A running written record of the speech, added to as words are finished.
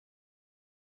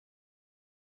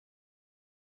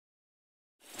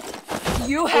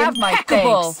You have my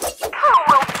thanks. Who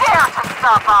will dare to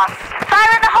stop us?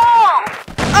 Fire in the hole!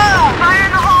 Fire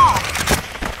in the hole!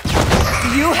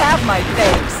 You have my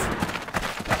thanks.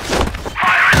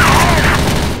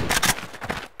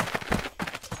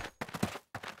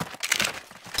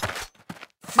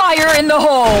 Fire in the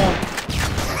hole!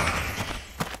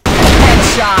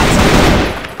 Headshot!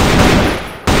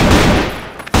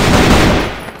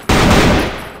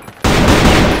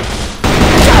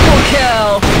 Double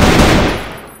kill!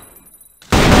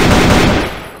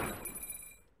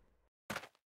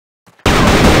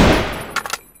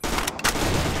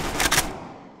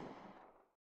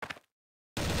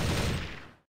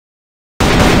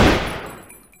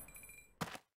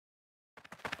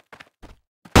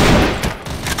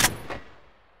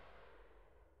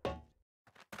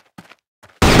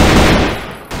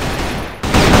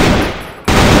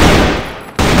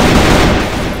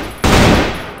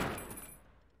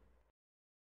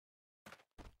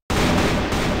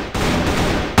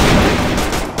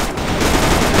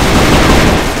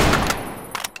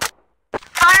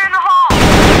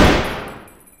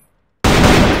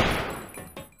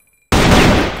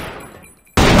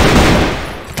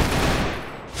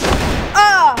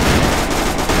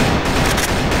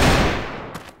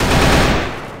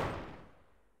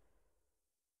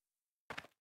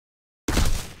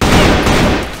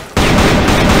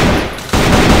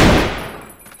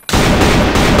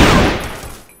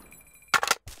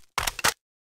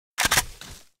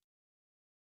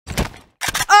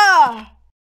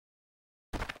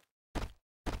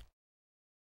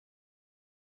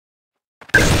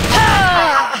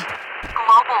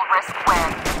 Global risk win.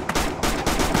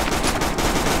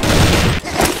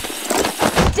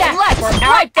 Death for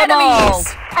our enemies!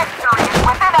 Victory is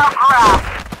within our grasp.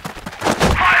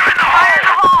 Fire in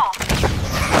the hole!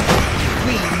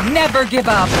 We never give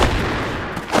up!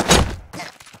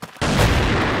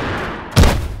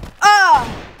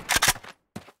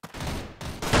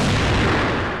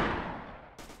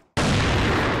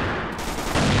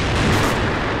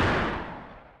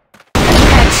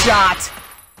 Headshot!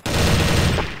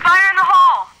 Fire in the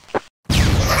hole!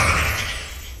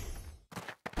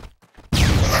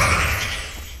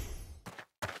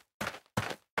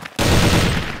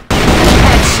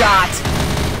 Headshot!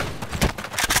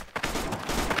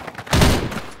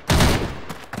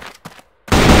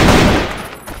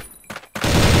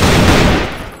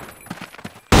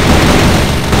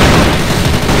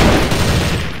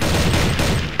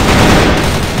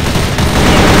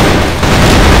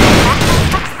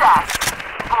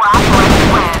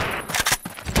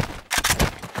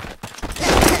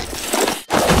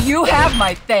 You have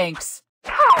my thanks.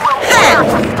 Who will dare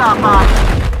to stop us?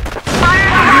 Fire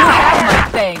in the hole! You have my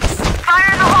thanks.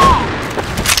 Fire in the hole!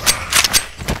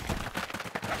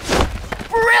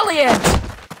 Brilliant!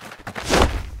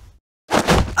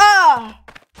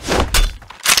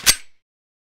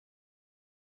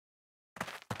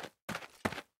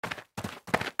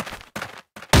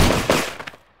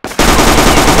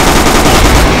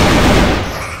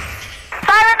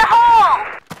 Fire in the hole!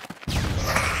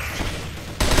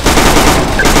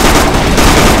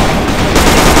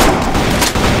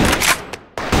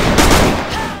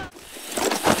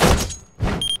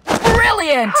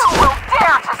 Brilliant! Who will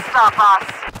dare to stop us?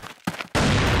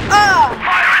 Fire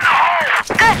in the hole!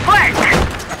 Good work!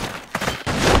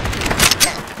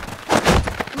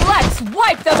 Let's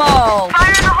wipe them all!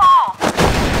 Fire in the hole!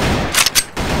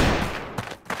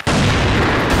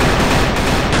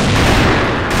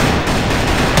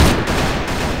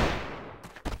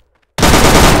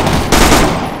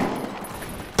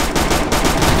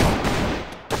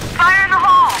 Fire in the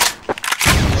hole!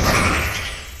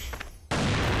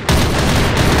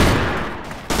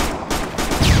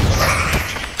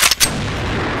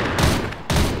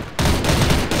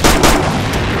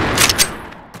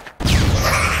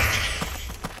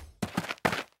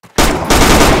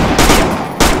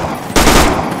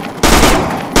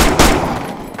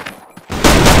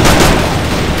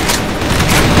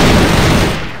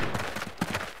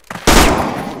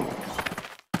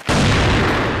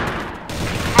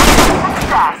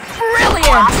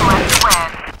 Brilliant!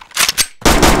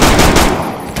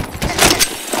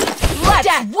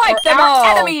 Let's wipe them all!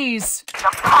 Enemies! The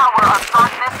power of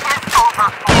darkness is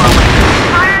overflowing.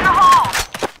 Fire in the hole!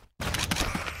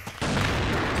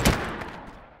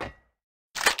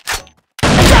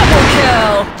 Double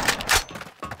kill!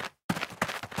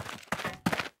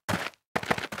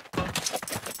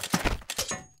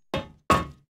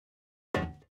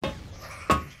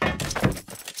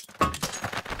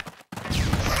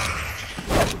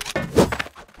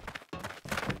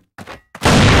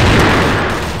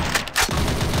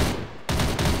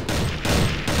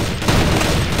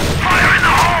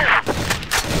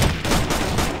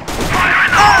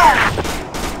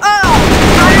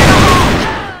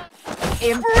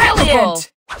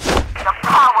 Brilliant! The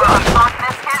power of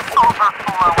darkness is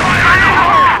overflowing.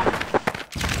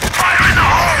 Fire in the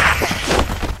hole!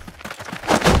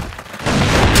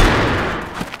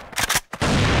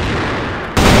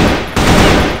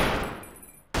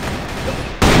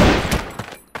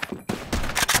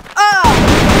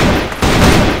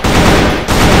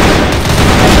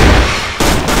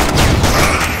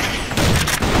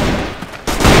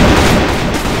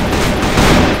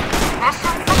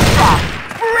 Mission success.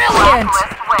 Brilliant!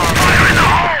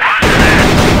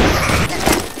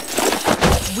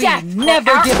 We Death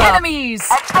never our give up. Enemies!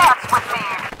 Advance with me.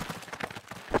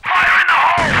 Fire in the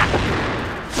hole!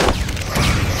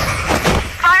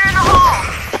 Fire in the hole!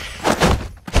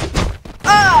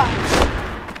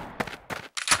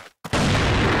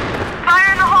 Fire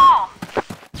in the hole!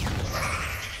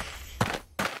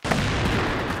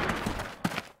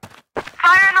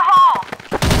 Fire in the hole!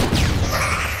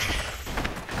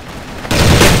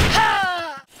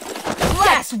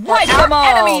 Let's wipe them all!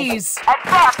 Enemies!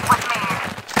 Advance with me.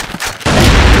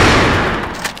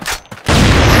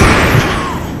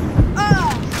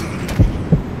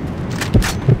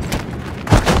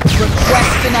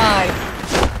 Request denied.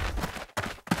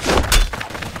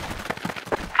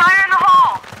 Fire in the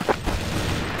hole!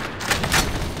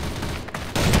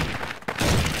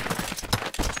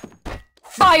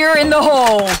 Fire in the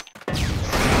hole!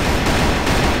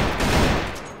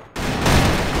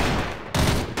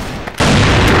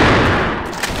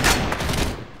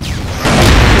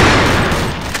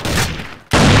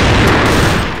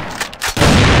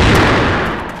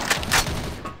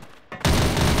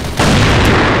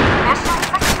 Mission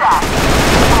success.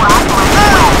 Blacklist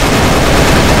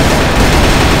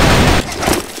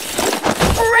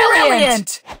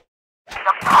Brilliant!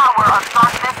 The power of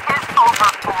darkness is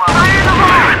overflowing. Fire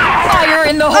in the hole! Fire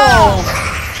in the hole!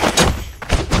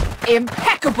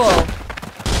 Impeccable!